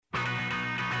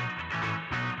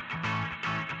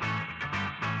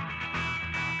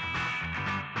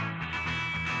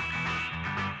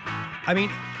I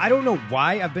mean, I don't know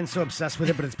why I've been so obsessed with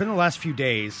it, but it's been the last few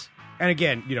days. And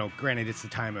again, granted, it's the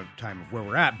time of where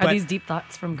we're at. But Are these deep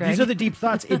thoughts from Greg? These are the deep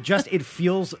thoughts. It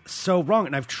feels so wrong,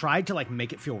 and I've tried to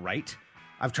make it feel right.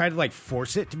 I've tried to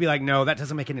force it to be like, no, that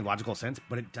doesn't make any logical sense,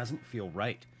 but it doesn't feel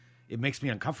right. It makes me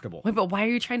uncomfortable. Wait, but why are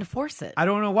you trying to force it? I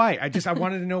don't know why. I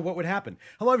wanted to know what would happen.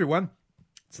 Hello, everyone.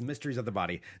 It's the mysteries of the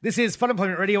body. This is Fun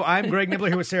Employment Radio. I'm Greg Nibbler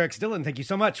here with Sarah X. Dillon. Thank you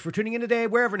so much for tuning in today,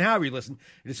 wherever and however you listen.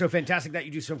 It is so fantastic that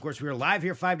you do so. Of course, we are live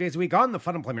here 5 days a week on the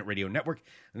Fun Employment Radio Network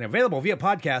and available via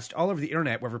podcast all over the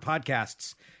internet, wherever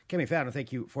podcasts can be found. And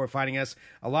thank you for finding us.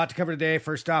 A lot to cover today.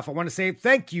 First off, I want to say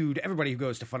thank you to everybody who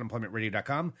goes to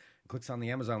funemploymentradio.com and clicks on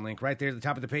the Amazon link right there at the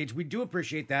top of the page. We do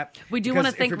appreciate that. We do want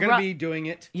to thank if you're going to be doing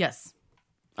it. Yes.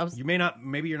 You may not,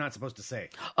 maybe you're not supposed to say.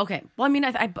 Okay. Well, I mean,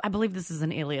 I believe this is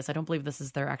an alias. I don't believe this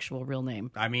is their actual real name.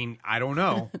 I mean, I don't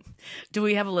know. Do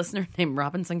we have a listener named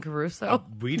Robinson Caruso?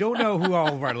 We don't know who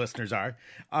all of our listeners are.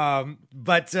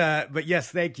 But yes,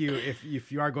 thank you.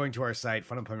 If you are going to our site,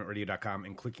 funemploymentradio.com,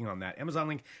 and clicking on that Amazon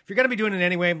link, if you're going to be doing it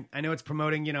anyway, I know it's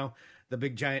promoting, the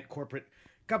big giant corporate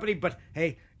company, but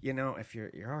hey, if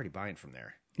you're already buying from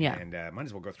there. Yeah. And might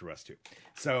as well go through us too.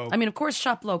 So I mean, of course,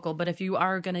 shop local, but if you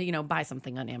are going to, buy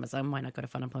something on Amazon, why not go to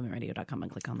funemploymentradio.com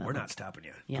and click on that? We're link? not stopping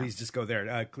you. Yeah. Please just go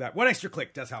there. That one extra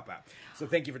click does help out. So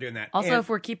thank you for doing that. Also, if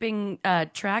we're keeping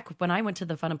track, when I went to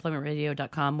the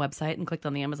funemploymentradio.com website and clicked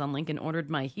on the Amazon link and ordered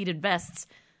my heated vests,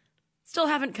 still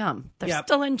haven't come. They're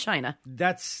still in China.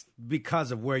 That's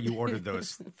because of where you ordered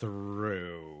those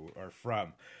through or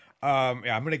from. I'm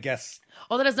going to guess.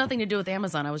 Oh, that has nothing to do with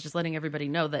Amazon. I was just letting everybody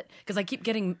know that because I keep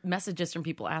getting messages from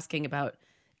people asking about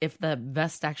if the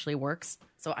vest actually works.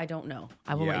 So I don't know.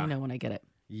 I will let you know when I get it.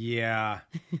 Yeah.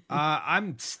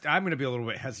 I'm going to be a little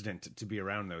bit hesitant to be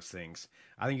around those things.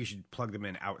 I think you should plug them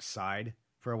in outside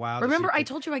for a while. Remember, I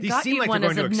told you I got you one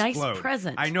as a nice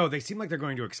present. I know. They seem like they're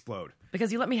going to explode.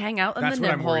 Because you let me hang out in That's the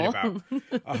nib what I'm hole. worried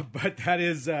about. But that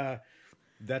is,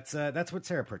 that's what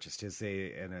Sarah purchased, is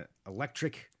an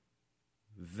electric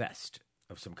vest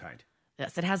of some kind.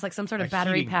 Yes, it has some sort of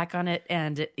battery pack on it,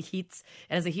 and it heats.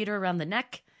 It has a heater around the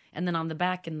neck, and then on the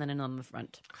back, and then on the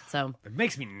front. So it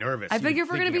makes me nervous. I figure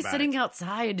if we're going to be sitting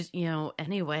outside,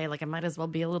 anyway, I might as well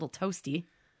be a little toasty.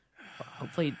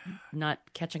 Hopefully not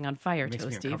catching on fire. It makes toasty,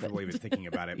 me uncomfortable even thinking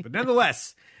about it. But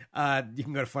nonetheless, you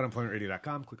can go to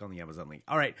funemploymentradio.com, click on the Amazon link.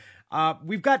 All right.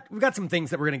 We've got some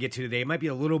things that we're going to get to today. It might be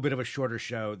a little bit of a shorter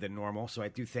show than normal, so I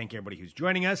do thank everybody who's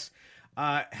joining us.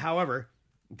 However,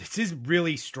 this is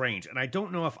really strange, and I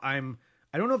don't know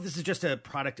if this is just a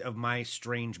product of my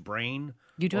strange brain.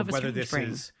 You do have a whether strange this brain.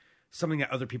 is something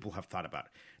that other people have thought about.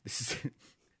 This is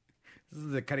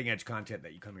the cutting edge content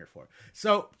that you come here for.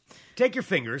 So, take your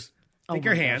fingers, take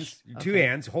your hands, your two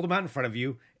hands, hold them out in front of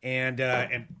you, and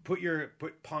put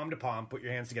palm to palm, put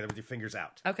your hands together with your fingers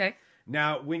out. Okay.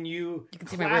 Now, when you can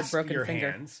see my weird broken your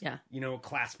finger. hands, Yeah.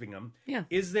 Clasping them, Yeah.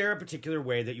 Is there a particular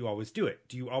way that you always do it?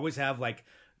 Do you always have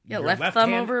your left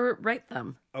thumb hand over right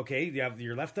thumb. Okay, you have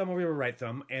your left thumb over your right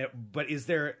thumb, but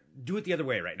do it the other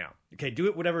way right now. Okay, do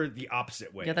it whatever the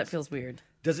opposite way. Yeah, that feels weird.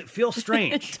 Does it feel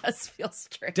strange? It does feel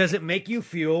strange. Does it make you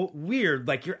feel weird,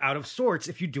 like you're out of sorts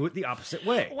if you do it the opposite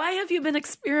way? Why have you been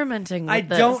experimenting with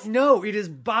this? I don't know. It has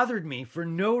bothered me for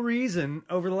no reason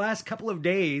over the last couple of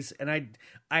days, and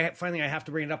I finally have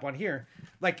to bring it up on here.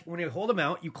 Like when you hold them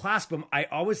out, you clasp them. I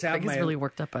always have my really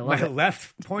worked up. I love my it.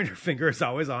 left pointer finger is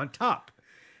always on top,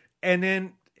 and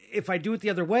then if I do it the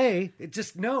other way, it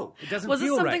doesn't feel right. Was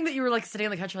it something that you were sitting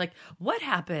on the couch, what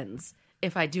happens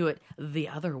if I do it the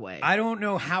other way? I don't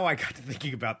know how I got to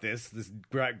thinking about this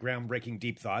groundbreaking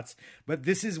deep thoughts, but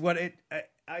this is what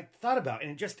I thought about,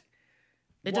 and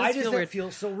why does that feel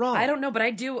so wrong? I don't know, but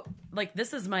I do,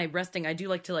 this is my resting. I do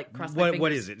like to cross my fingers.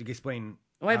 What is it? Explain.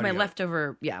 Well, I have my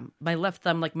my left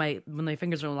thumb, when my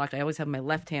fingers are unlocked, I always have my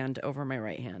left hand over my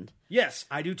right hand. Yes,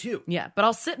 I do too. Yeah, but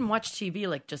I'll sit and watch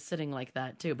TV, just sitting like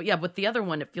that too. But yeah, with the other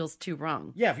one, it feels too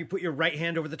wrong. Yeah, if you put your right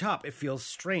hand over the top, it feels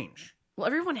strange. Well,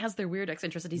 everyone has their weird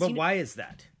eccentricities. But why is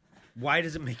that? Why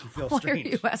does it make you feel strange?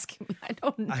 Why are you asking me? I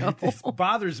don't know. This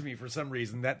bothers me for some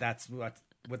reason that's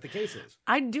what the case is.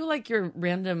 I do like your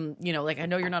random, I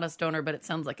know you're not a stoner, but it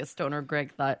sounds like a stoner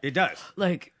Greg thought. It does.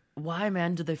 Why,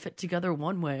 man, do they fit together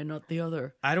one way and not the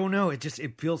other? I don't know. It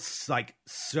feels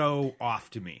so off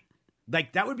to me.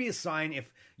 That would be a sign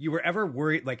if you were ever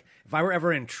worried, if I were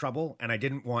ever in trouble and I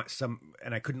didn't want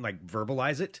and I couldn't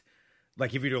verbalize it.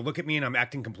 If you were to look at me and I'm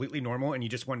acting completely normal and you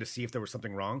just wanted to see if there was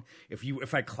something wrong.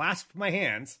 If I clasped my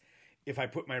hands, if I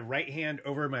put my right hand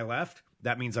over my left,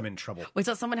 that means I'm in trouble. Wait,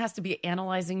 so someone has to be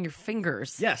analyzing your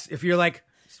fingers? Yes. If you're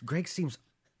Greg seems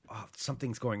oh,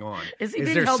 something's going on. Is he is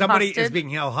being there held somebody hostage? is being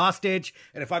held hostage?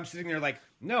 And if I'm sitting there like,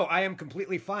 no, I am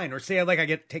completely fine. Or say like I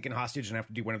get taken hostage and I have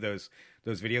to do one of those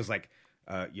videos like,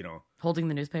 holding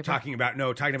the newspaper, talking about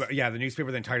the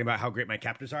newspaper, then talking about how great my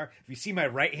captors are. If you see my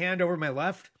right hand over my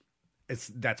left,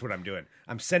 that's what I'm doing.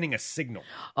 I'm sending a signal.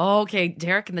 Oh, okay.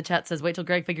 Derek in the chat says, wait till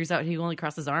Greg figures out he only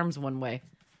crosses arms one way.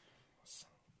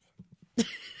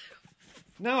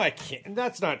 No, I can't.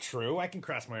 That's not true. I can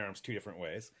cross my arms 2 different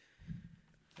ways.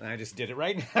 And I just did it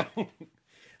right now.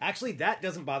 Actually, that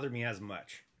doesn't bother me as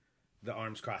much. The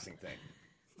arms crossing thing.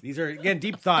 These are, again,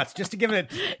 deep thoughts. Just to give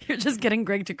it... You're just getting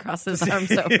Greg to cross his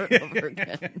arms over and over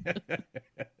again.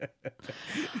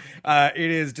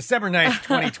 It is December 9th,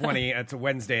 2020. It's a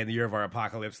Wednesday in the year of our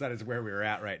apocalypse. That is where we're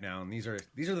at right now. And these are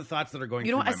the thoughts that are going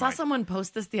through my mind. I saw someone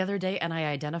post this the other day and I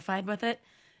identified with it.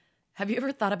 Have you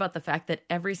ever thought about the fact that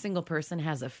every single person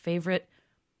has a favorite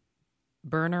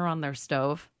burner on their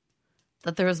stove?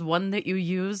 That there's one that you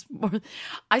use more.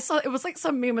 I saw it was like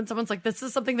some meme and someone's like, this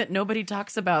is something that nobody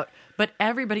talks about. But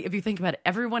everybody, if you think about it,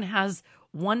 everyone has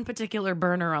one particular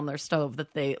burner on their stove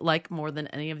that they like more than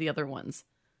any of the other ones.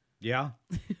 Yeah.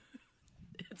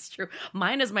 It's true.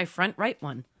 Mine is my front right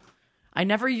one. I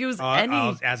never use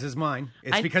any. As is mine.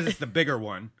 It's because it's the bigger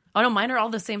one. Oh, no, mine are all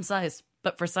the same size.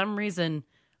 But for some reason,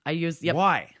 I use... Yep.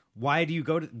 Why? Why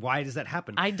does that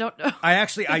happen? I don't know. I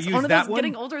use that one. It's one of those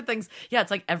getting older things. Yeah, it's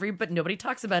like but nobody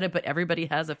talks about it, but everybody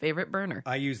has a favorite burner.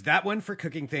 I use that one for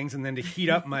cooking things, and then to heat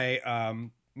up my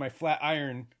my flat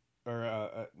iron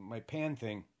or my pan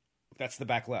thing. That's the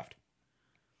back left.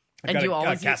 I've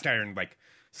got a cast iron like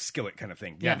skillet kind of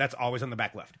thing. Yeah, that's always on the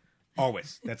back left.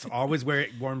 Always. That's always where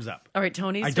it warms up. All right,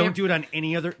 Tony's. I don't do it on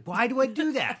any other. Why do I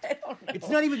do that? I don't know. It's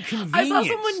not even convenient. I saw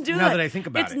someone do now that I think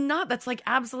about it's it. It's not. That's like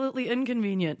absolutely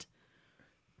inconvenient.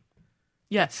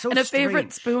 Yeah, so and a strange.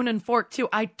 favorite spoon and fork too.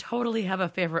 I totally have a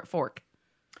favorite fork.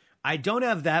 I don't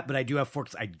have that, but I do have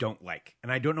forks I don't like,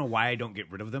 and I don't know why I don't get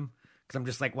rid of them because I'm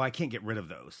just like, well, I can't get rid of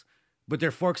those. But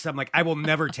they're forks. I'm like, I will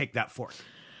never take that fork.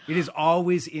 It is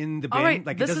always in the bin. Right,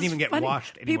 like it doesn't even get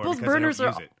washed anymore. People's because burners I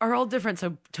don't use it. are all different.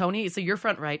 So Tony, so you're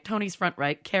front right. Tony's front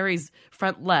right. Carrie's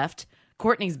front left.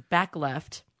 Courtney's back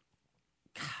left.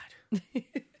 God.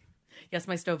 Yes,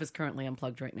 my stove is currently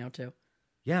unplugged right now too.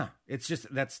 Yeah, it's just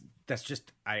that's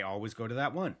just I always go to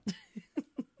that one.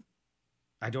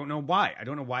 I don't know why. I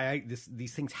don't know why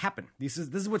these things happen. This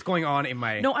is what's going on in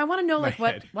my No, I want to know like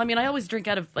what. head. Well, I mean, I always drink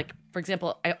out of like, for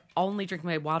example, I only drink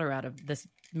my water out of this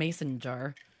mason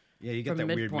jar. Yeah, you get from that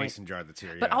weird Midpoint. mason jar that's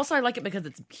here. But yeah. also I like it because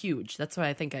it's huge. That's why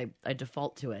I think I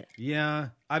default to it. Yeah,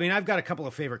 I mean, I've got a couple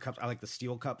of favorite cups. I like the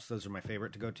steel cups; those are my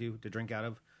favorite to go to drink out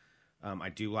of. I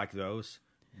do like those,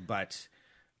 but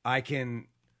I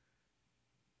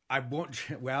won't.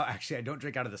 Well, actually, I don't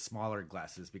drink out of the smaller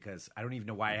glasses because I don't even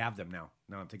know why I have them now.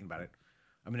 Now I'm thinking about it.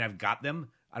 I mean, I've got them.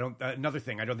 I don't. Another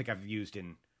thing, I don't think I've used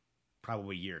in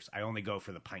probably years. I only go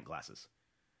for the pint glasses.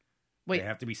 Wait, They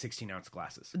have to be 16-ounce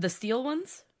glasses. the steel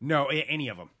ones? No, any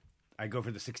of them. I go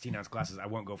for the 16-ounce glasses. I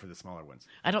won't go for the smaller ones.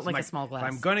 I don't So like a small glass.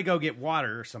 If I'm going to go get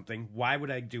water or something, why would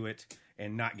I do it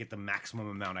and not get the maximum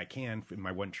amount I can in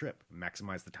my one trip?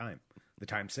 Maximize the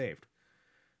time saved.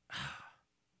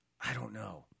 I don't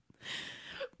know.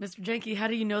 Mr. Janky, how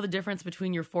do you know the difference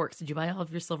between your forks? Did you buy all of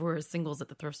your silverware as singles at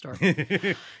the thrift store?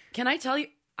 Can I tell you,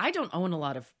 I don't own a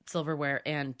lot of silverware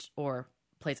and or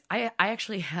plates. I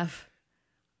actually have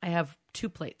 2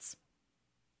 plates.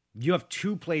 You have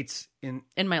 2 plates in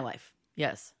my life.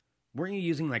 Yes. Weren't you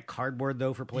using like cardboard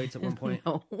though for plates at one point?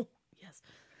 No. Yes.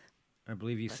 I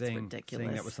believe you saying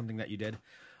that was something that you did.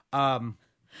 All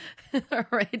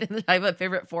right. And I have a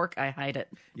favorite fork. I hide it.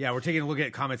 Yeah, we're taking a look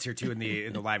at comments here too in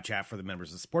the live chat for the members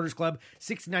of the Supporters Club.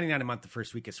 $16.99 a month. The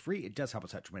first week is free. It does help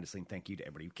us out tremendously. And thank you to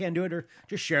everybody who can do it or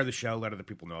just share the show. Let other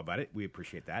people know about it. We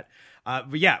appreciate that.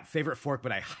 But yeah, favorite fork,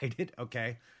 but I hide it.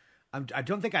 Okay. I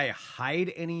don't think I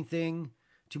hide anything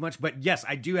too much, but yes,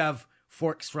 I do have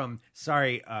forks from.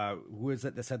 Sorry, who is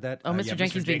it that said that? Oh, Mr. Yeah,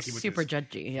 Janky's being Janky with super his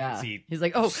judgy. Yeah, fancy he's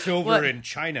like, oh, silver what? in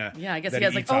China. Yeah, I guess that he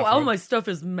has like, eats oh, off all of. my stuff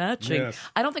is matching. Yes.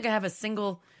 I don't think I have a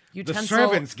single The utensil.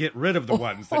 servants get rid of the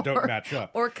ones that don't match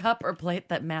up. Or cup or plate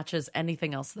that matches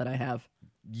anything else that I have.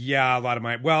 Yeah, a lot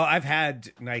of well, I've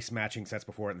had nice matching sets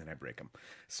before, and then I break them.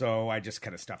 So I just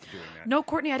kind of stopped doing that. No,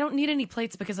 Courtney, I don't need any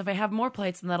plates because if I have more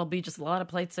plates, then that'll be just a lot of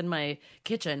plates in my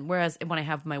kitchen. Whereas when I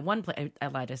have my one plate, I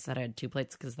lied. I said I had 2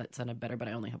 plates because that sounded better, but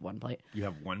I only have 1 plate. You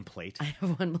have 1 plate? I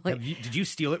have 1 plate. Did you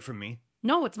steal it from me?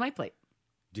 No, it's my plate.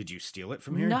 Did you steal it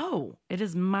from here? No, it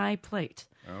is my plate.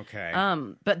 Okay.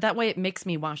 But that way it makes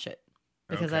me wash it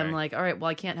because I'm Okay. like, all right,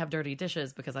 well, I can't have dirty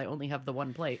dishes because I only have the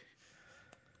 1 plate.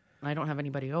 I don't have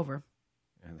anybody over.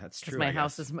 And that's Because true. my I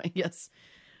house guess. is my yes.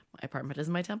 My apartment is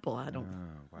my temple. I don't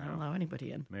allow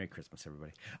anybody in. Merry Christmas,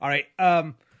 everybody. All right.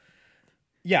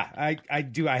 Yeah, I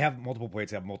do. I have multiple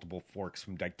plates. I have multiple forks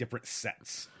from like different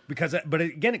sets but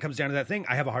again, it comes down to that thing.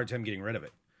 I have a hard time getting rid of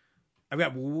it. I've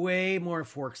got way more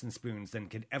forks and spoons than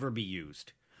could ever be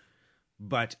used,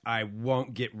 but I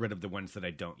won't get rid of the ones that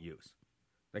I don't use.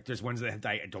 Like there's ones that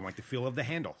I don't like the feel of the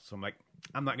handle. So I'm like,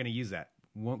 I'm not going to use that.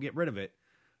 Won't get rid of it.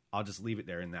 I'll just leave it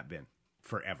there in that bin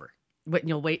forever. But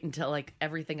you'll wait until like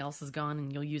everything else is gone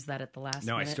and you'll use that at the last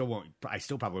minute? I still won't. I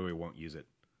still probably won't use it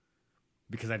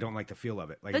because I don't like the feel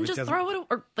of it. Like, then just throw it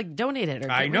or like donate it.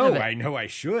 Or I know I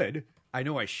should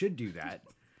do that.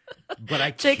 But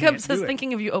I Jacob can't says do it.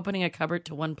 Thinking of you opening a cupboard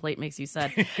to one plate makes you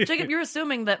sad. Jacob, you're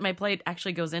assuming that my plate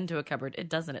actually goes into a cupboard. It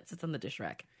doesn't. It sits on the dish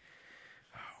rack.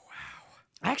 Oh, wow.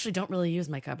 I actually don't really use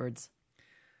my cupboards.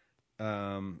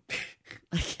 Wow.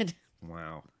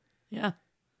 Yeah.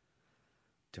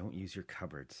 Don't use your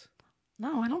cupboards.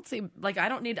 No, I don't see. Like, I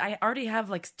already have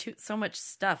like so much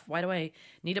stuff. Why do I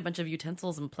need a bunch of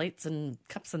utensils and plates and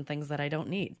cups and things that I don't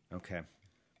need? Okay.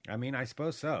 I mean, I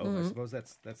suppose so. Mm-hmm. I suppose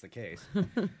that's the case.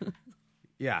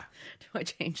 Yeah. Do I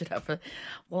change it out for?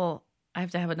 Well, I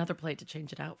have to have another plate to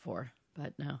change it out for.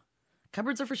 But no,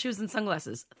 cupboards are for shoes and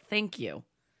sunglasses. Thank you.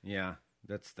 Yeah,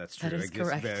 that's true. That is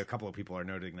correct. A couple of people are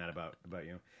noting that about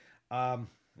you. All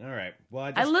right.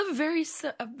 Well, I live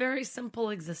a very simple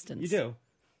existence.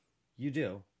 You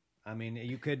do. I mean,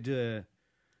 you could do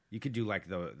like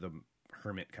the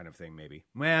hermit kind of thing, maybe.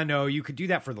 Well, no, you could do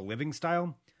that for the living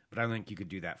style, but I don't think you could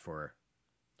do that for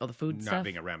the food not stuff?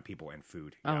 being around people and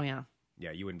food. Oh yeah.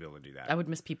 Yeah, you wouldn't be able to do that. I would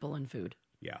miss people and food.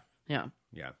 Yeah. Yeah.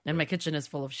 Yeah. And my kitchen is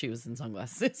full of shoes and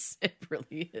sunglasses. It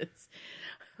really is.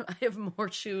 I have more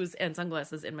shoes and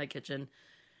sunglasses in my kitchen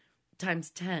times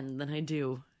 10 than I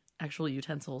do actual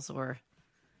utensils or...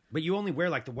 But you only wear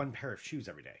like the one pair of shoes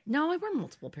every day. No, I wear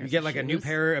multiple pairs of shoes. You get like shoes. a new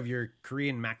pair of your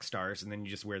Korean Mac Stars, and then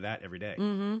you just wear that every day.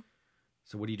 Mm-hmm.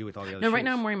 So what do you do with all the other shoes? No, right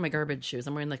now I'm wearing my garbage shoes.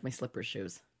 I'm wearing like my slipper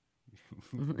shoes.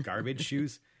 Garbage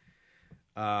shoes?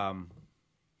 All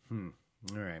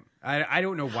right. I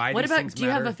don't know why What these about, things do you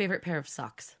matter. have a favorite pair of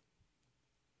socks?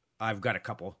 I've got a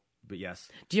couple, but yes.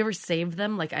 Do you ever save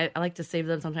them? Like I like to save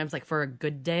them sometimes like for a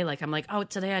good day. Like I'm like, oh,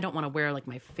 today I don't want to wear like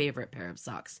my favorite pair of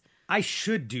socks. I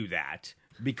should do that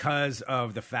because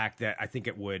of the fact that I think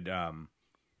it would,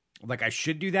 I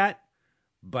should do that,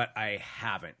 but I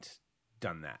haven't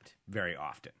done that very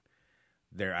often.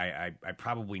 I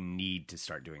probably need to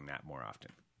start doing that more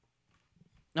often.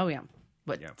 Oh yeah.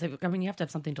 But Yeah. I mean, you have to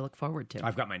have something to look forward to.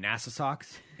 I've got my NASA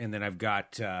socks, and then I've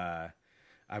got a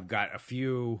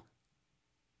few.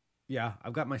 Yeah,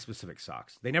 I've got my specific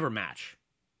socks. They never match.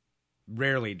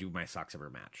 Rarely do my socks ever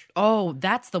match. Oh,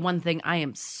 that's the one thing I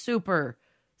am super,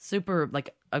 super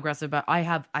like aggressive about.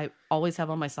 I always have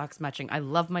all my socks matching. I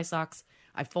love my socks.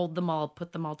 I fold them all,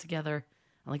 put them all together.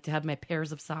 I like to have my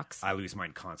pairs of socks. I lose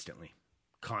mine constantly.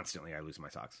 Constantly, I lose my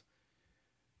socks.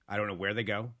 I don't know where they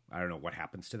go. I don't know what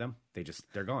happens to them.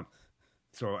 They're gone.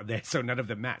 So none of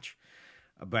them match.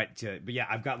 But yeah,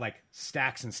 I've got like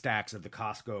stacks and stacks of the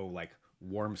Costco like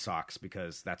warm socks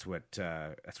because that's what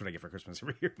I get for Christmas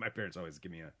every year. My parents always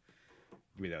give me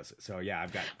those. So yeah,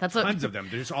 I've got tons of them.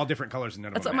 They're just all different colors and none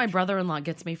of them That's what my match. brother-in-law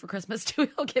gets me for Christmas too.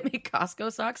 He'll get me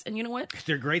Costco socks, and you know what?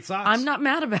 They're great socks. I'm not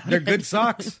mad about They're it. good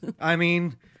socks. I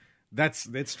mean,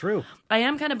 it's true. I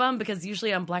am kind of bummed because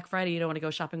usually on Black Friday, you don't want to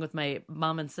go shopping with my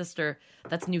mom and sister.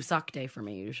 That's new sock day for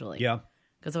me usually. Yeah.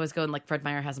 Because I always go and like Fred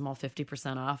Meyer has them all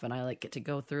 50% off, and I like get to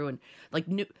go through and like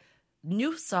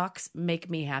new socks make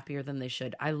me happier than they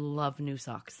should. I love new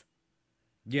socks.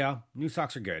 Yeah, new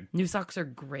socks are good. New socks are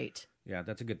great. Yeah,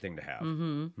 that's a good thing to have.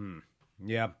 Mm-hmm.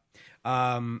 Yeah.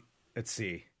 Let's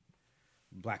see.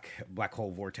 Black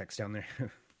hole vortex down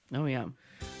there. Oh yeah.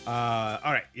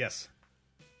 All right. Yes.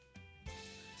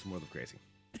 Some World of Crazy.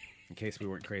 In case we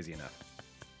weren't crazy enough.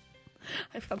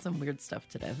 I found some weird stuff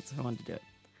today. That's why I wanted to do it.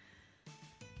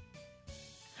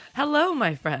 Hello,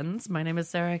 my friends. My name is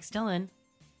Sarah X. Dillon.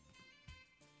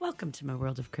 Welcome to my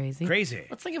world of crazy. Crazy.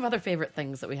 Let's think of other favorite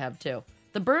things that we have too.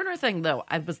 The burner thing, though,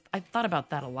 I thought about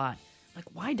that a lot. Like,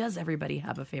 why does everybody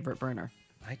have a favorite burner?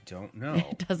 I don't know.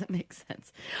 It doesn't make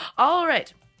sense. All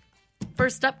right.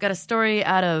 First up, got a story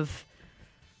out of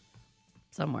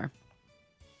somewhere.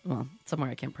 Well, somewhere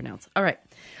I can't pronounce. All right.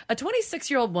 A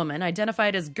 26-year-old woman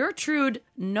identified as Gertrude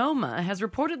Noma has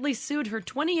reportedly sued her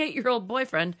 28-year-old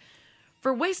boyfriend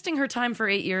for wasting her time for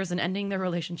 8 years and ending their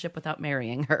relationship without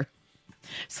marrying her.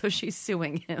 So she's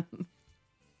suing him.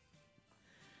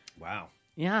 Wow.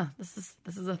 Yeah, this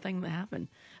is a thing that happened.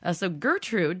 So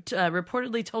Gertrude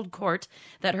reportedly told court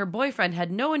that her boyfriend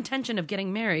had no intention of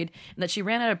getting married and that she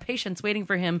ran out of patience waiting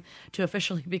for him to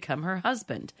officially become her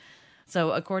husband.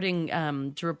 So according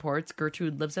to reports,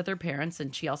 Gertrude lives with her parents,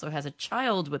 and she also has a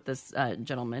child with this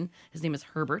gentleman. His name is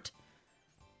Herbert.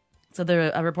 So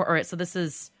the report. All right, so this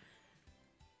is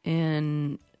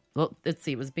in. Well, let's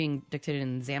see. It was being dictated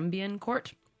in Zambian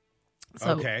court.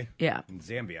 So, Okay. Yeah. In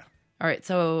Zambia. All right,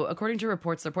 so according to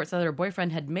reports, the report said that her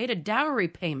boyfriend had made a dowry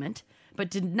payment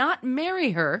but did not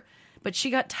marry her, but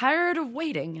she got tired of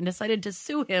waiting and decided to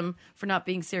sue him for not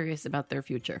being serious about their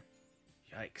future.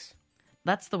 Yikes.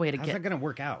 That's the way to How's get that going to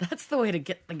work out? That's the way to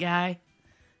get the guy.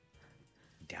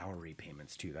 Dowry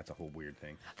payments, too. That's a whole weird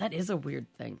thing. That is a weird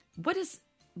thing. What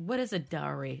is a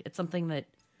dowry? It's something that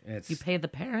you pay the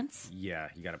parents? Yeah,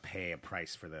 you got to pay a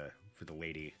price for the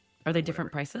lady. Are they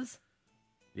different prices?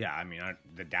 Yeah, I mean,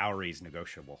 the dowry is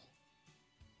negotiable.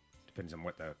 Depends on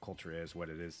what the culture is, what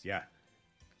it is. Yeah.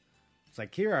 It's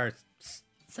like, here are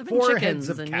 7 4 chickens heads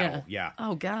of and cattle. Yeah.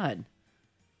 Oh God.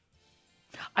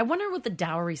 I wonder what the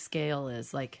dowry scale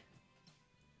is like.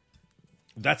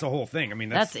 That's a whole thing. I mean,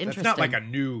 that's interesting. not like a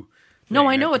new thing. No,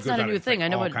 I know That it's not goes a on new in, thing. like, I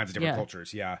know all what- kinds of different yeah.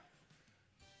 cultures. Yeah.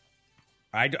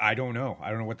 I don't know.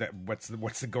 I don't know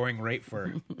what's the going rate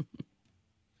for.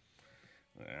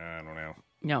 I don't know.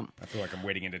 No. I feel like I'm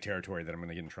wading into territory that I'm going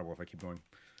to get in trouble if I keep going.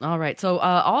 All right. So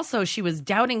also she was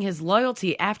doubting his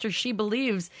loyalty after she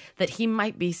believes that he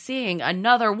might be seeing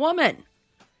another woman.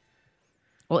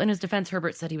 Well, in his defense,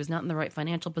 Herbert said he was not in the right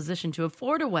financial position to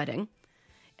afford a wedding,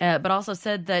 but also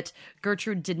said that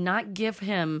Gertrude did not give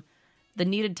him the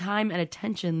needed time and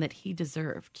attention that he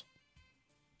deserved.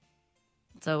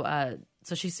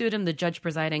 So she sued him. The judge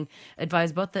presiding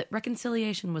advised both that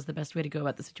reconciliation was the best way to go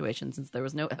about the situation since there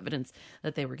was no evidence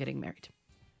that they were getting married.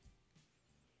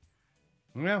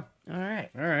 Yeah. All right.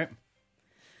 All right.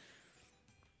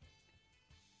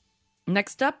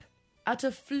 Next up, out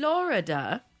of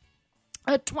Florida,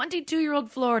 a 22-year-old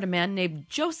Florida man named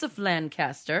Joseph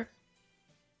Lancaster.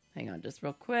 Hang on just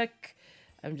real quick.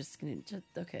 I'm just going to...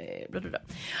 Okay.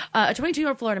 A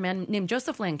 22-year-old Florida man named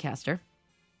Joseph Lancaster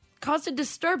caused a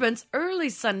disturbance early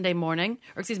Sunday,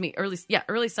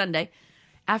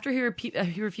 after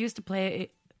he refused to pay...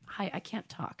 Hi, I can't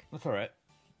talk. That's all right.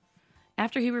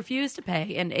 After he refused to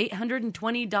pay an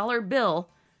 $820 bill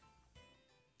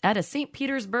at a St.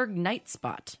 Petersburg night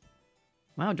spot.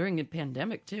 Wow, during a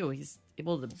pandemic, too. He's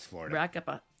able to Florida. rack up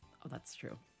a... Oh, that's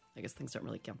true. I guess things don't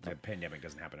really count, though. The pandemic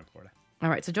doesn't happen in Florida. All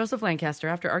right, so Joseph Lancaster,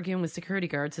 after arguing with security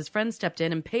guards, his friend stepped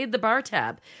in and paid the bar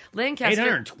tab. Lancaster...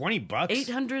 $820?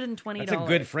 $820. That's a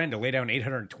good friend to lay down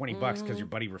 $820 because your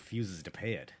buddy refuses to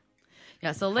pay it.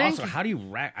 Yeah, so Also, how do you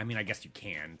rack... I mean, I guess you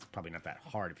can. It's probably not that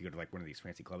hard if you go to like one of these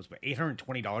fancy clubs, but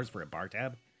 $820 for a bar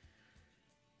tab?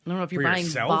 I don't know if you're for buying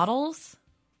yourself? bottles.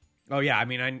 Oh, yeah. I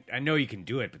mean, I know you can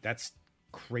do it, but that's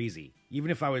crazy. Even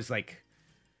if I was like,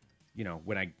 you know,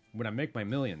 when I make my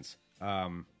millions,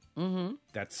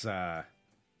 that's...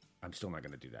 I'm still not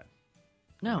going to do that.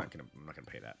 No. I'm not going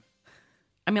to pay that.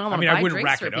 I mean, I buy wouldn't drinks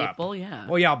rack for it up. people, yeah.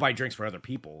 Well, yeah, I'll buy drinks for other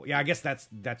people. Yeah, I guess that's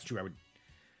true. I would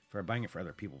for buying it for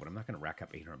other people, but I'm not going to rack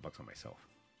up $800 on myself.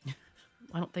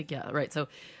 I don't think, yeah, right. So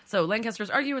Lancaster's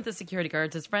arguing with the security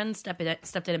guards. His friend stepped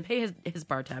in and paid his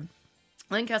bar tab.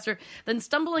 Lancaster, then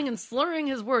stumbling and slurring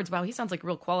his words. Wow, he sounds like a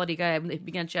real quality guy. He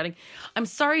began shouting, "I'm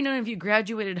sorry none of you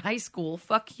graduated high school.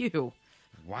 Fuck you."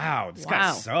 Wow, this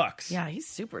guy sucks. Yeah, he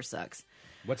super sucks.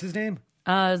 What's his name?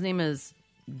 His name is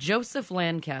Joseph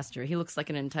Lancaster. He looks like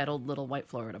an entitled little white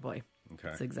Florida boy. Okay.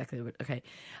 That's exactly what... Okay.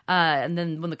 And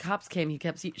then when the cops came, he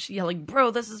kept yelling,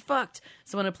 "Bro, this is fucked."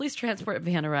 So when a police transport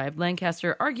van arrived,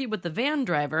 Lancaster argued with the van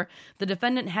driver the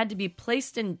defendant had to be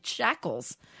placed in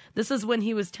shackles. This is when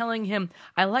he was telling him,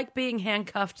 "I like being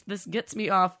handcuffed. This gets me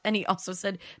off." And he also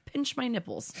said, "Pinch my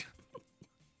nipples."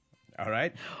 All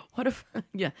right. What if...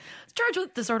 Yeah. Charged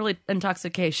with disorderly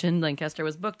intoxication, Lancaster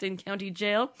was booked in county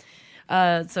jail.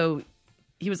 So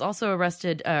he was also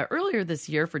arrested earlier this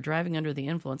year for driving under the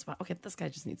influence. Wow, okay, this guy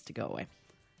just needs to go away.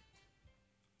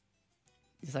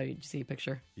 Did you see a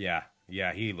picture? Yeah,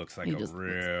 he looks like a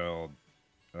real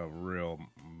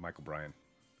Michael Bryan.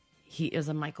 He is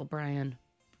a Michael Bryan.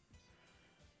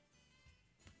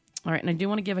 All right, and I do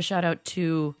want to give a shout out.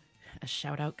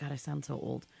 God, I sound so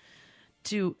old.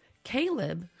 To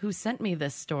Caleb, who sent me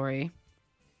this story,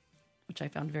 which I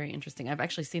found very interesting. I've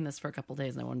actually seen this for a couple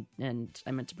days, and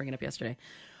I meant to bring it up yesterday.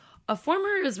 A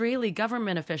former Israeli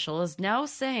government official is now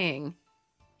saying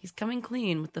he's coming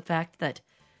clean with the fact that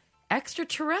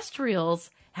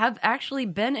extraterrestrials have actually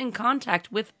been in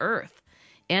contact with Earth,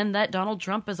 and that Donald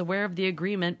Trump is aware of the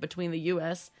agreement between the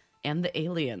U.S. and the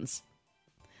aliens.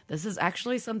 This is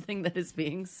actually something that is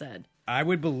being said. I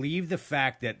would believe the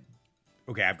fact that...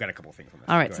 Okay, I've got a couple of things on this.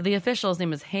 All right, Go so ahead. the official, his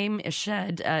name is Haim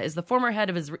Eshed, is the former head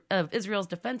of Israel's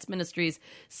Defense Ministry's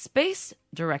Space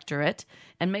Directorate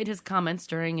and made his comments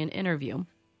during an interview.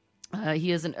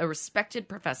 He is a respected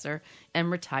professor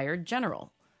and retired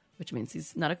general, which means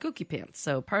he's not a kooky pants.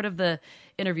 So part of the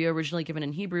interview, originally given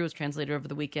in Hebrew, was translated over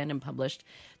the weekend and published.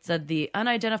 It said, the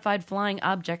unidentified flying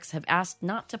objects have asked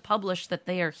not to publish that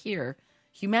they are here.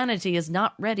 Humanity is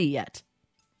not ready yet.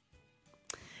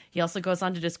 He also goes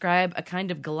on to describe a kind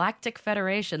of galactic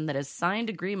federation that has signed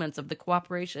agreements of the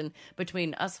cooperation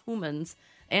between us humans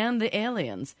and the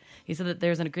aliens. He said that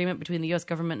there's an agreement between the U.S.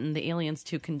 government and the aliens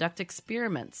to conduct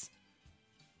experiments,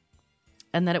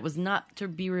 and that it was not to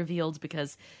be revealed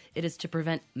because it is to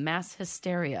prevent mass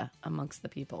hysteria amongst the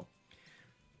people.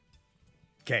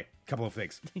 Okay, couple of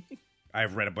things.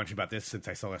 I've read a bunch about this since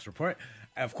I saw this report.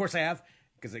 Of course I have,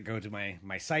 because I go to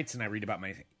my sites and I read about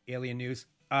my alien news.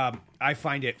 I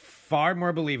find it far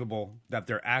more believable that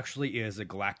there actually is a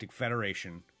galactic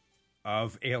federation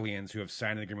of aliens who have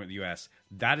signed an agreement with the U.S.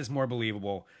 That is more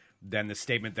believable than the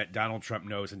statement that Donald Trump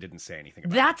knows and didn't say anything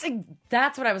about.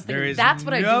 That's what I was There thinking. is That's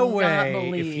what no I do way not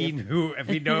believe. if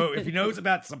he knows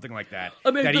about something like that,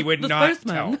 I mean, that he would the not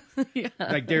spaceman. tell. Yeah.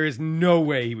 Like there is no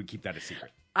way he would keep that a secret.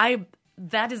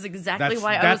 That is exactly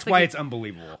why I was That's thinking. why it's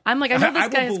unbelievable. I'm like, I know this I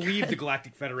guy will is believe the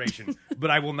Galactic Federation,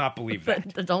 but I will not believe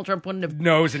that. But Donald Trump wouldn't have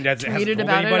Knows and hasn't tweeted told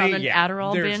about anybody. it on an Yeah,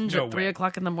 Adderall there's binge no at 3 way.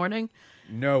 o'clock in the morning.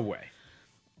 No way.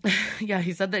 Yeah,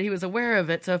 he said that he was aware of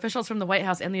it. So officials from the White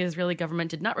House and the Israeli government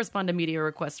did not respond to media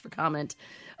requests for comment.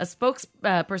 A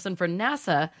spokesperson for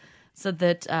NASA said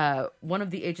that one of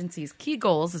the agency's key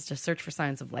goals is to search for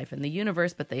signs of life in the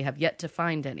universe, but they have yet to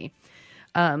find any.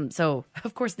 So,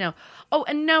 of course, now... Oh,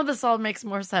 and now this all makes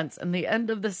more sense. And the end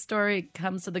of this story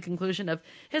comes to the conclusion of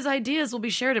his ideas will be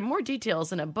shared in more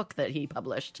details in a book that he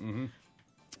published. Mm-hmm.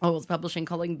 It's publishing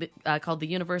called The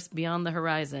Universe Beyond the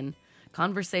Horizon,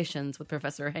 Conversations with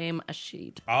Professor Haim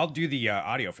Eshed. I'll do the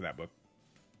audio for that book.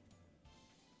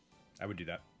 I would do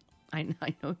that. I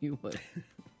know you would.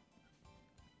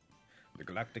 The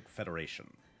Galactic Federation.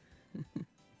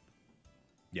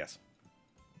 Yes.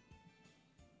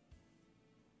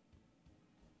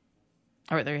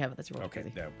 All right, there you have it. That's your world. Okay,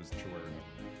 Crazy. that was true.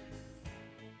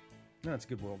 No, it's a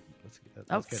good world. Oh,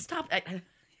 That's good. stop. I can't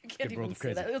Good even world of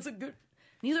say that. crazy. It's a good...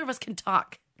 Neither of us can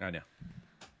talk. I know.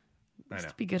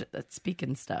 Just be good at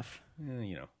speaking stuff. You know,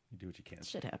 you do what you can.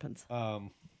 Shit happens. Yeah,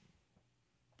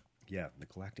 the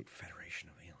Galactic Federation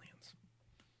of Aliens.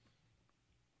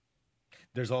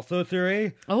 There's also a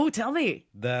theory Oh, tell me.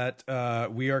 that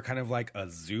we are kind of like a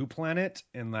zoo planet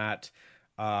in that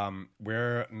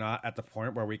we're not at the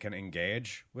point where we can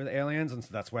engage with aliens, and so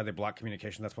that's why they block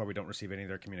communication. That's why we don't receive any of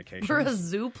their communications. We're a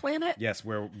zoo planet? Yes,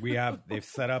 where they've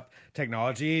set up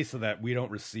technology so that we don't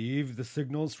receive the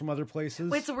signals from other places.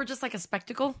 Wait, so we're just like a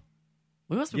spectacle?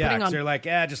 We must be yeah, putting 'cause on... they're like,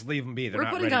 just leave them be. They're We're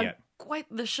not putting ready on yet. quite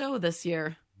the show this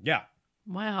year. Yeah,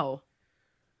 Wow.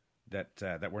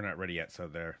 that we're not ready yet. So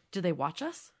they're Do they watch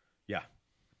us? yeah,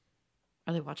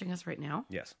 Are they watching us right now?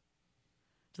 yes.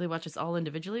 Do they watch us all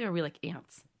individually, or are we like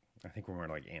ants? I think we're more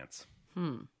like ants.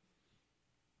 Hmm.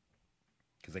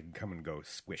 Because they can come and go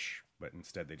squish, but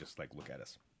instead they just like look at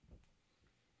us.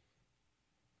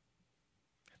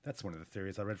 That's one of the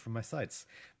theories I read from my sites.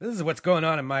 This is what's going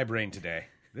on in my brain today.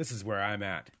 This is where I'm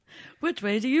at. Which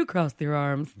way do you cross your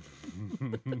arms?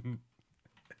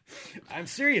 I'm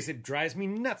serious. It drives me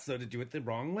nuts, though, to do it the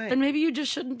wrong way. Then maybe you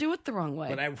just shouldn't do it the wrong way.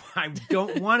 But I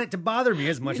don't want it to bother me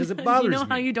as much as it bothers You know me.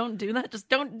 how you don't do that? Just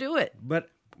don't do it. But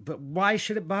why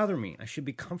should it bother me? I should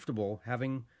be comfortable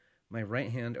having my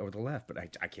right hand over the left, but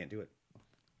I can't do it.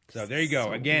 So there you go.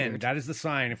 So Again, weird. that is the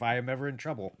sign. If I am ever in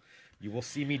trouble, you will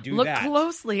see me do Look that.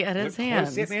 closely at his Look hands.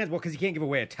 closely at my hands. Well, because you can't give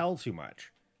away a tell too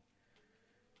much.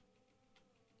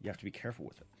 You have to be careful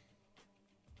with it.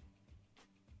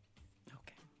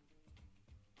 Okay.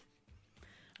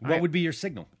 What right. would be your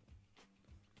signal?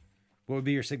 What would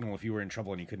be your signal if you were in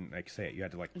trouble and you couldn't say it? You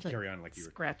had to carry on like you were.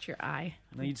 Scratch your eye.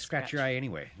 No, you'd scratch your eye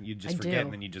anyway. You'd just I forget, do.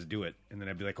 and then you'd just do it. And then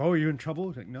I'd be like, "Oh, are you in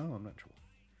trouble?" Like, no, I'm not in trouble.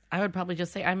 I would probably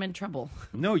just say I'm in trouble.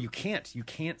 No, you can't. You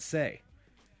can't say.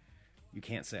 You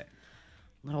can't say.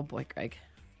 Oh boy, Greg.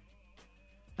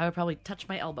 I would probably touch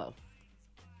my elbow.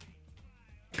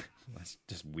 That's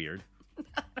just weird.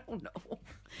 I don't know.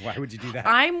 Why would you do that?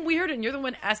 I'm weird, and you're the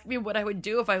one asking me what I would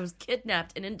do if I was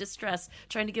kidnapped and in distress,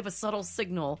 trying to give a subtle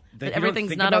signal that you don't everything's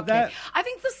think not about okay. that? I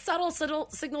think the subtle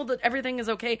signal that everything is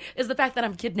okay is the fact that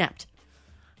I'm kidnapped.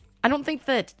 I don't think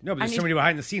that... No, but there's somebody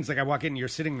behind the scenes. Like, I walk in and you're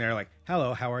sitting there like,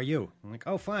 "Hello, how are you?" I'm like,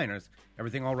 "Oh, fine. Is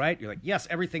everything all right?" You're like, "Yes,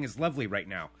 everything is lovely right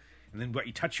now." And then what,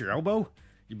 you touch your elbow?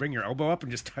 You bring your elbow up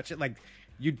and just touch it. Like,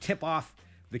 you'd tip off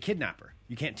the kidnapper.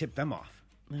 You can't tip them off.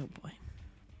 Oh, boy.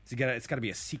 So it's got to be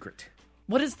a secret.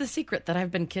 What is the secret? That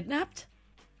I've been kidnapped?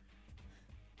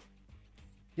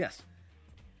 Yes.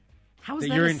 How is That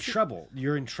that you're a in trouble.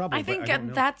 You're in trouble. I think don't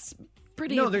know. that's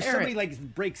pretty No, there's apparent. somebody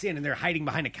like breaks in and they're hiding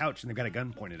behind a couch and they've got a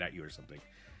gun pointed at you or something.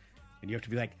 And you have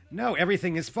to be like, no,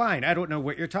 everything is fine. I don't know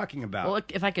what you're talking about. Well,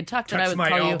 if I could talk, then I touch would my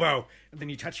call you... elbow. And then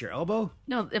you touch your elbow?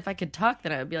 No, if I could talk,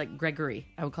 then I would be like, Gregory.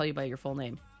 I would call you by your full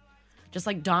name. Just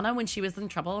like Donna when she was in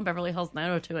trouble in Beverly Hills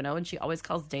 90210, and she always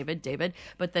calls David, David.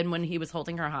 But then when he was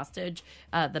holding her hostage,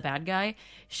 the bad guy,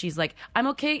 she's like, I'm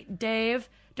okay, Dave.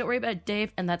 Don't worry about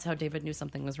Dave. And that's how David knew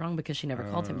something was wrong, because she never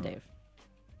called him Dave.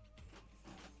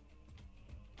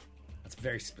 That's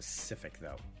very specific,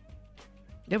 though.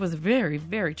 It was a very,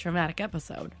 very traumatic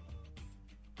episode.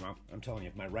 Well, I'm telling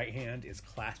you, my right hand is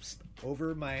clasped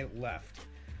over my left.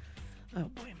 Oh,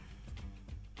 boy.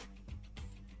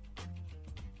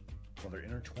 Well, they're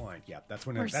intertwined. Yeah, that's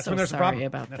when We're that's so when there's a sorry problem.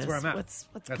 about That's this. where I'm at. What's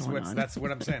going on? That's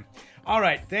what I'm saying. All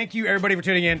right, thank you everybody for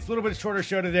tuning in. It's a little bit shorter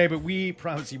show today, but we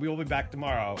promise you we will be back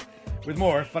tomorrow with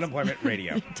more Fun Employment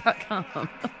Radio. .com.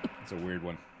 It's a weird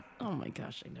one. Oh my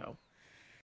gosh, I know.